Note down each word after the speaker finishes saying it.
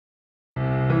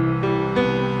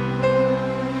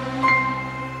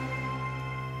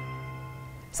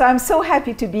So I'm so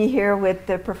happy to be here with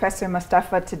Professor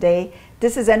Mostafa today.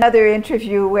 This is another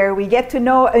interview where we get to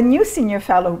know a new senior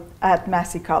fellow at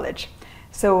Massey College.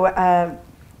 So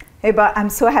Heba,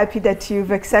 I'm so happy that you've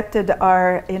accepted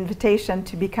our invitation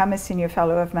to become a senior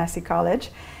fellow of Massey College.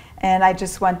 And I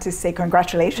just want to say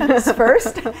congratulations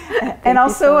first. And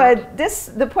also,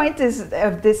 the point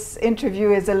of this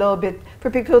interview is a little bit for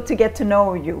people to get to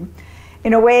know you.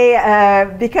 In a way,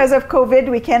 because of COVID,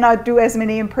 we cannot do as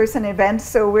many in-person events,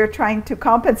 so we're trying to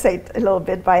compensate a little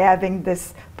bit by having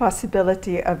this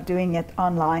possibility of doing it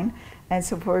online. And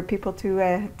so for people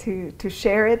to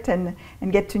share it and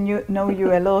get to know you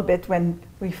a little bit when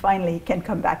we finally can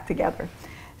come back together.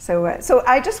 So, so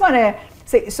I just want to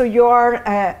say, so you're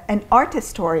an art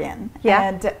historian.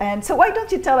 Yeah. And so why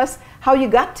don't you tell us how you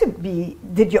got to be,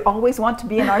 did you always want to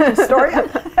be an art historian?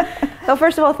 Well,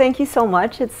 first of all, thank you so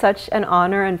much. It's such an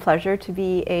honor and pleasure to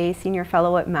be a senior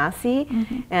fellow at Massey.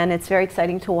 And it's very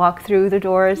exciting to walk through the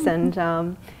doors and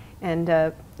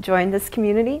join this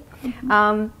community.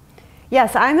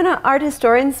 Yes, I'm an art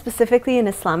historian, specifically an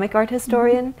Islamic art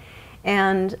historian.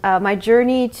 And my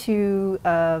journey to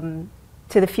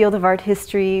the field of art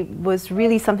history was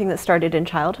really something that started in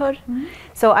childhood.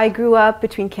 So I grew up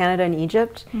between Canada and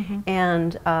Egypt,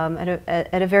 and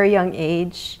at a very young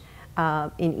age,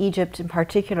 in Egypt in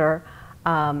particular,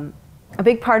 a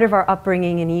big part of our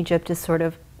upbringing in Egypt is sort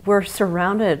of, we're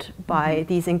surrounded by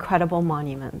these incredible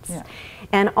monuments.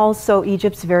 And also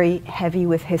Egypt's very heavy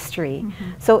with history.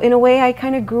 So in a way I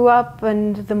kind of grew up,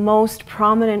 and the most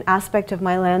prominent aspect of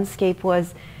my landscape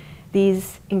was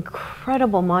these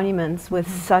incredible monuments with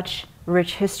such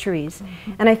rich histories.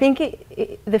 And I think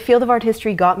the field of art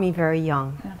history got me very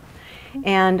young.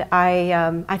 And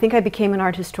I think I became an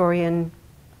art historian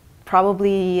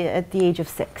probably at the age of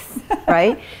 6,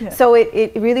 right? So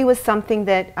it really was something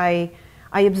that I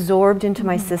absorbed into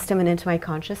my system and into my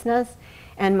consciousness.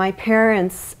 And my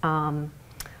parents,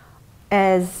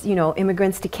 as you know,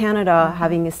 immigrants to Canada,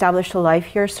 having established a life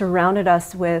here, surrounded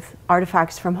us with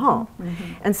artifacts from home.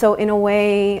 And so in a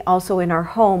way, also in our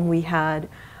home, we had,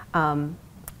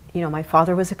 you know, my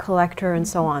father was a collector and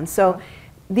so on. So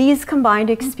these combined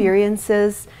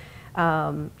experiences,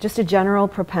 just a general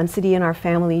propensity in our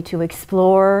family to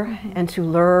explore and to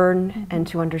learn and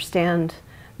to understand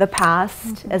the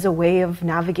past as a way of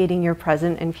navigating your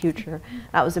present and future.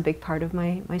 That was a big part of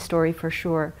my story for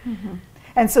sure.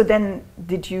 And so then,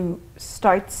 did you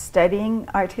start studying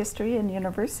art history in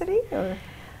university? Or?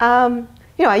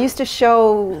 You know, I used to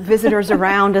show visitors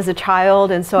around as a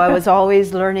child, and so I was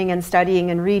always learning and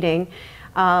studying and reading.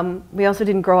 We also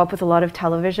didn't grow up with a lot of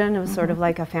television. It was sort of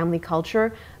like a family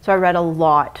culture. So I read a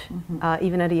lot,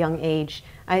 even at a young age.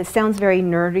 It sounds very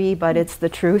nerdy, but it's the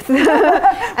truth.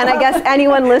 And I guess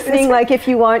anyone listening, like if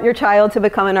you want your child to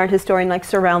become an art historian, like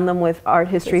surround them with art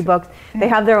history books. They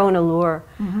have their own allure.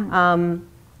 And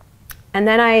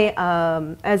then I,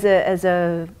 as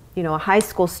a you know, a high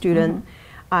school student,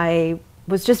 I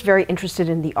was just very interested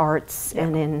in the arts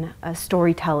and in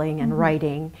storytelling and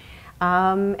writing.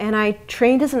 And I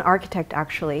trained as an architect,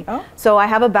 actually. So I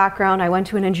have a background. I went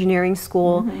to an engineering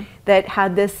school that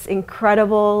had this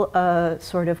incredible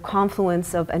sort of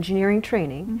confluence of engineering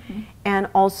training and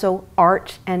also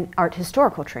art and art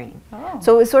historical training.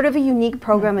 So it was sort of a unique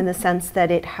program in the sense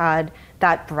that it had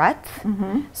that breadth.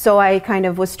 So I kind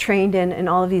of was trained in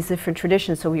all of these different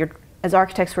traditions. So as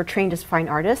architects, we're trained as fine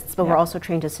artists, but we're also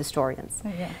trained as historians.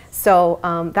 So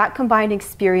that combined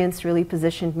experience really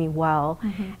positioned me well.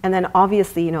 And then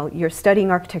obviously, you know, you're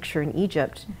studying architecture in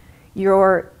Egypt.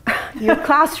 Your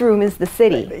classroom is the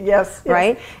city,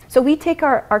 right? So we take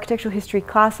our architectural history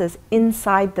classes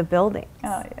inside the building.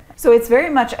 So it's very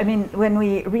much, I mean, when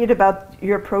we read about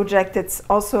your project, it's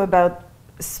also about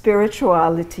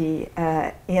spirituality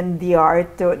in the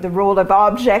art, the role of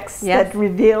objects that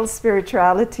reveal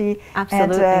spirituality.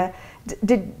 Absolutely. And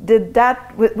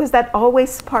was that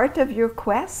always part of your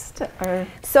quest? Or?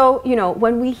 So, you know,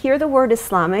 when we hear the word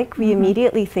Islamic, we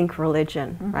immediately think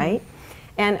religion, right?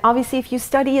 And obviously, if you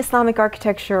study Islamic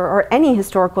architecture or any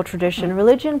historical tradition,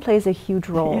 religion plays a huge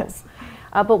role.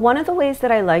 But one of the ways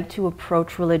that I like to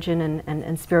approach religion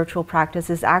and spiritual practice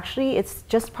is actually, it's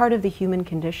just part of the human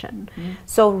condition.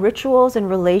 So rituals and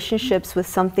relationships with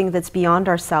something that's beyond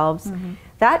ourselves,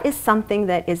 that is something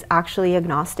that is actually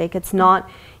agnostic. It's not,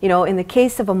 you know, in the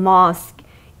case of a mosque,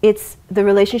 the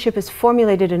relationship is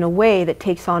formulated in a way that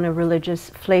takes on a religious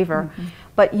flavor.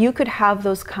 But you could have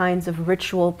those kinds of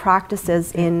ritual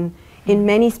practices in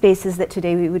many spaces that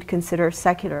today we would consider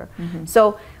secular.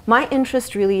 So my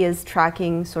interest really is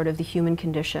tracking sort of the human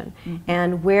condition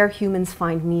and where humans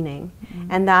find meaning.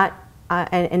 And that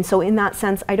And so in that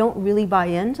sense, I don't really buy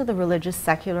into the religious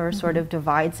secular sort of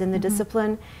divides in the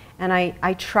discipline, and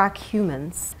I track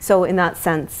humans. So in that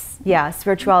sense, yeah,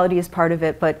 spirituality is part of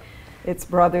it, but it's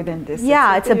broader than this.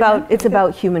 Yeah, it's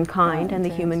about humankind and the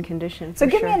human condition. So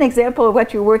give me an example of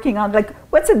what you're working on. Like,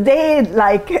 what's a day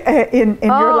like in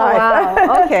your life?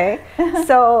 Wow. Okay.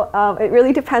 So it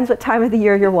really depends what time of the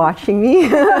year you're watching me.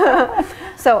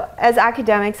 So as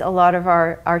academics, a lot of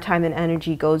our time and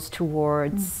energy goes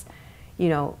towards, you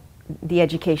know, the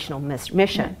educational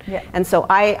mission. Yeah. And so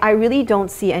I really don't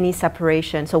see any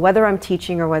separation. So whether I'm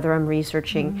teaching or whether I'm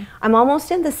researching, I'm almost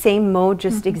in the same mode,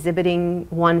 just exhibiting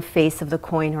one face of the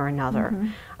coin or another.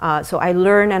 So I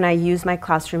learn and I use my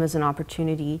classroom as an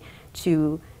opportunity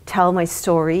to tell my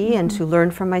story and to learn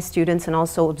from my students and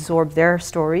also absorb their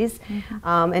stories.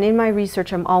 And in my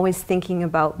research, I'm always thinking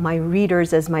about my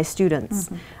readers as my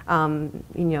students. You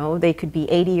know, they could be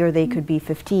 80 or they could be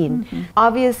 15.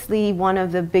 Obviously, one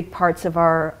of the big parts of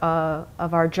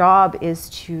our job is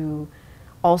to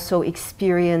also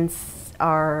experience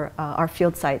our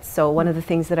field sites. So one of the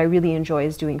things that I really enjoy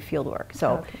is doing field work.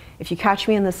 So if you catch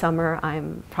me in the summer,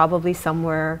 I'm probably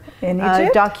somewhere in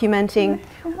Egypt? Documenting.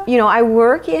 You know, I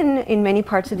work in many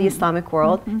parts of the Islamic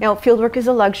world. You know, field work is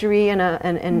a luxury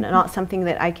and not something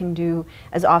that I can do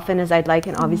as often as I'd like.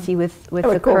 And obviously with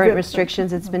the current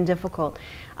restrictions, it's been difficult.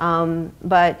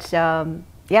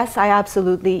 Yes, I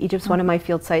absolutely, Egypt's one of my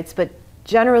field sites, but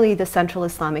generally the Central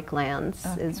Islamic lands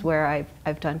is where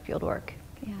I've done field work.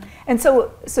 Yeah. And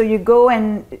so you go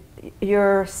and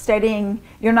you're studying,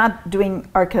 you're not doing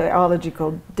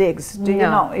archaeological digs, do you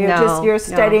know? You're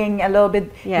studying a little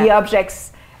bit the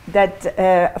objects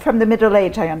that from the Middle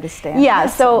Age, I understand. Yeah,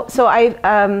 so I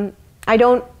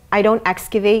don't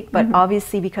excavate, but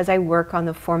obviously because I work on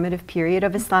the formative period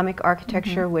of Islamic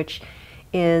architecture, which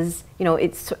is, you know,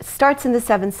 it starts in the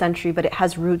 7th century, but it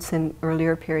has roots in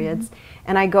earlier periods.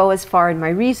 And I go as far in my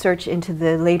research into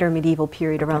the later medieval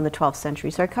period around the 12th century.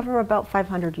 So I cover about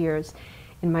 500 years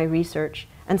in my research,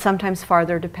 and sometimes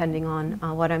farther depending on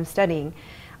what I'm studying.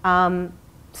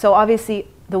 So obviously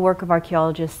the work of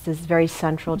archaeologists is very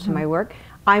central to my work.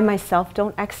 I myself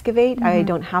don't excavate, I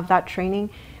don't have that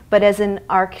training. But as an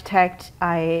architect,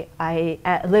 I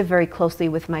live very closely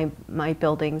with my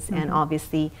buildings, and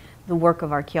obviously the work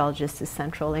of archaeologists is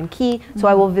central and key. So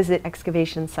I will visit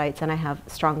excavation sites, and I have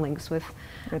strong links with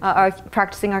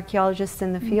practicing archaeologists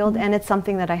in the field, and it's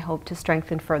something that I hope to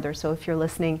strengthen further. So if you're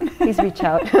listening, please reach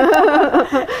out.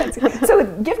 So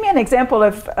give me an example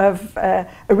of a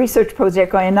research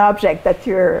project or an object that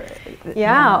you're...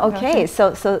 Yeah, okay.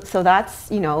 So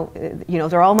that's, you know,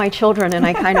 they're all my children, and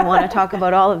I kind of want to talk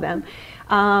about all of them.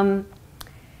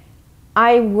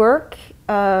 I work,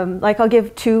 like I'll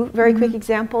give two very quick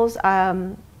examples.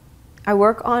 I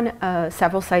work on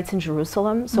several sites in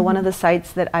Jerusalem. So one of the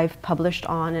sites that I've published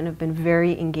on and have been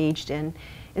very engaged in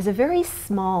is a very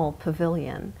small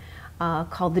pavilion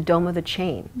called the Dome of the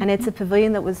Chain. And it's a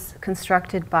pavilion that was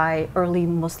constructed by early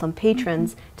Muslim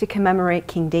patrons to commemorate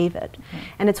King David.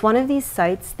 And it's one of these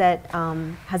sites that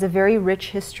has a very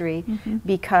rich history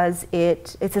because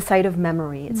it's a site of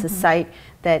memory. It's a site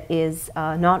that is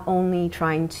not only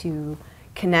trying to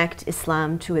connect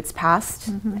Islam to its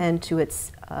past and to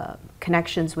its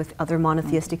connections with other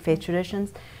monotheistic faith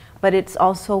traditions, but it's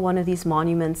also one of these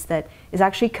monuments that is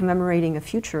actually commemorating a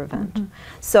future event.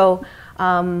 So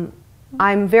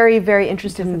I'm very, very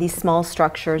interested in these small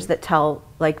structures that tell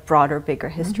like broader, bigger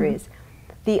histories.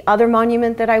 The other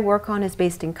monument that I work on is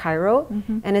based in Cairo,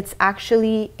 and it's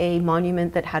actually a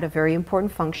monument that had a very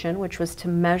important function, which was to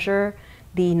measure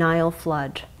the Nile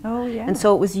flood. Oh, yeah. And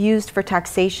so it was used for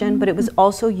taxation, but it was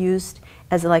also used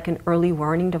as like an early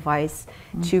warning device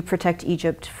to protect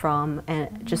Egypt from,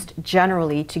 and just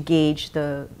generally to gauge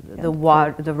the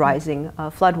rising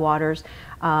flood waters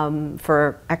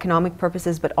for economic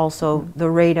purposes, but also the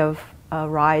rate of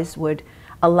rise would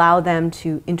allow them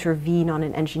to intervene on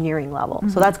an engineering level.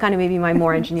 So that's kind of maybe my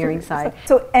more engineering side.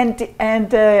 So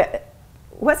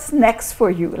what's next for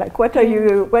you? Like,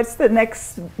 what's the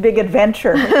next big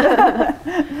adventure?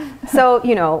 So,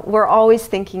 you know, we're always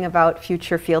thinking about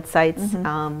future field sites.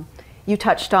 You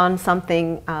touched on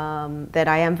something that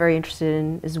I am very interested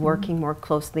in, is working more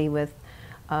closely with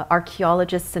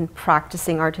archaeologists and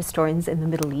practicing art historians in the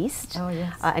Middle East. Oh,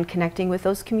 yes. And connecting with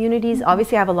those communities.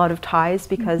 Obviously, I have a lot of ties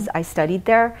because I studied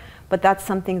there, but that's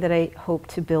something that I hope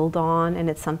to build on, and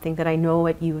it's something that I know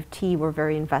at U of T we're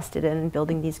very invested in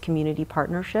building these community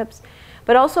partnerships,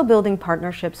 but also building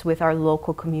partnerships with our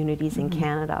local communities in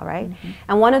Canada, right?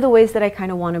 And one of the ways that I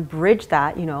kind of want to bridge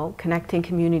that, you know, connecting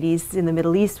communities in the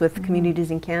Middle East with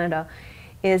communities in Canada,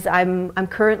 is I'm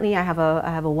currently, I have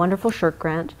a wonderful shirt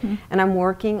grant, and I'm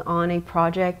working on a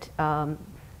project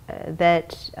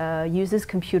that uses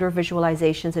computer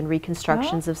visualizations and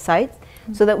reconstructions of sites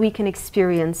so that we can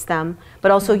experience them, but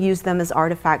also use them as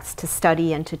artifacts to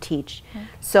study and to teach.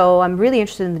 So I'm really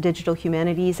interested in the digital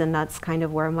humanities, and that's kind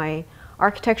of where my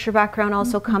architecture background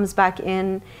also comes back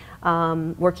in,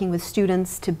 working with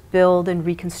students to build and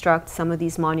reconstruct some of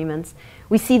these monuments.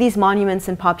 We see these monuments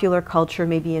in popular culture,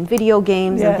 maybe in video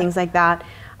games and things like that.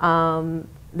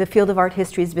 The field of art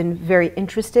history has been very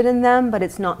interested in them, but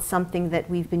it's not something that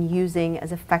we've been using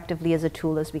as effectively as a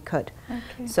tool as we could.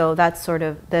 So that's sort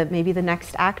of maybe the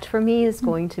next act for me is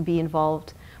going to be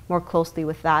involved more closely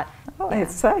with that. Oh,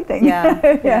 exciting.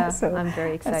 So I'm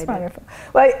very excited. That's wonderful.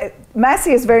 Well,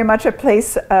 Massey is very much a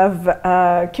place of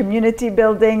community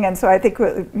building, and so I think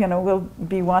we'll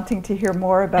be wanting to hear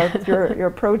more about your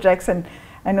projects. And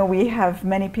I know we have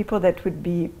many people that would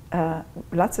be,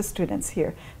 lots of students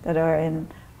here that are in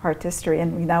art history,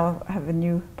 and we now have a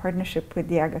new partnership with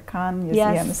the Aga Khan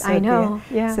Museum. Yes, so I know.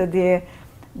 So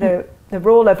the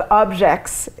role of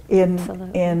objects in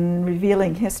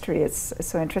revealing history is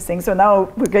so interesting. So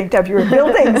now we're going to have your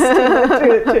buildings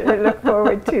to look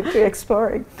forward to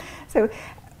exploring. So,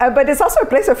 but it's also a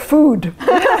place of food.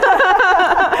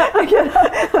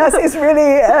 Massey is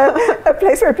really a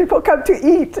place where people come to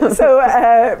eat. So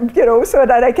so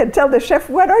that I can tell the chef,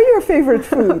 what are your favorite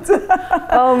foods?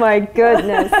 Oh my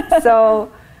goodness! So.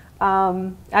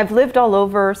 I've lived all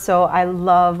over, so I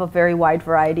love a very wide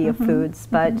variety of foods,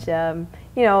 but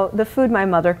the food my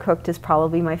mother cooked is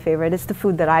probably my favorite. It's the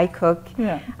food that I cook,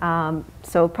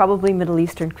 so probably Middle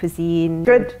Eastern cuisine.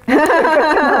 Good.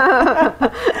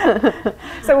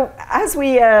 So as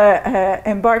we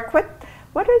embark,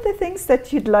 what are the things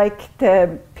that you'd like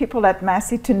the people at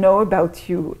Massey to know about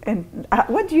you, and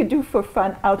what do you do for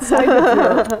fun outside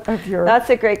of your That's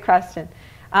a great question.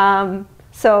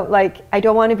 So, I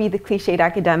don't want to be the cliched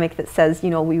academic that says,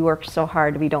 we work so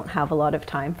hard, we don't have a lot of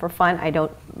time for fun. I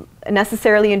don't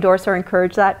necessarily endorse or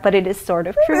encourage that, but it is sort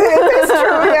of true. It is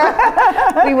true,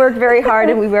 yeah. We work very hard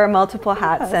and we wear multiple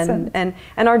hats, and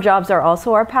our jobs are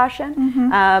also our passion.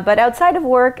 But outside of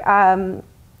work,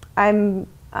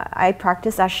 I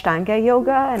practice Ashtanga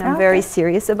yoga, and I'm very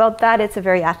serious about that. It's a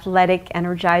very athletic,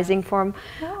 energizing form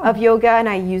of yoga, and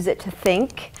I use it to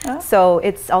think. So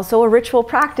it's also a ritual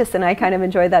practice, and I kind of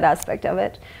enjoy that aspect of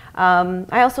it.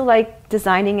 I also like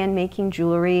designing and making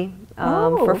jewelry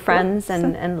for friends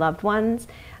and loved ones,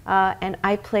 and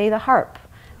I play the harp.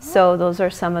 So those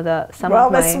are some of that's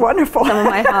wonderful. Some of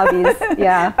my hobbies.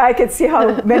 Yeah, I can see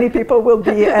how many people will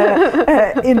be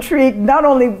intrigued not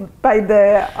only by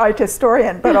the art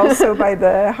historian but also by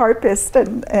the harpist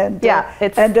and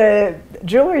the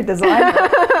jewelry designer.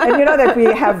 And you know that we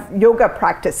have yoga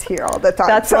practice here all the time.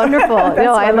 That's wonderful.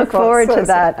 I look forward to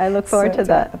that. I look forward to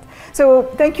that. So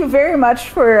thank you very much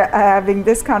for having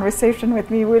this conversation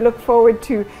with me. We look forward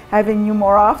to having you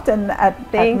more often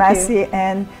at Massey,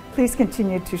 and please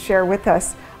continue to share with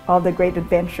us all the great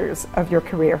adventures of your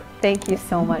career. Thank you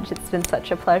so much. It's been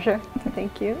such a pleasure.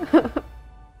 Thank you.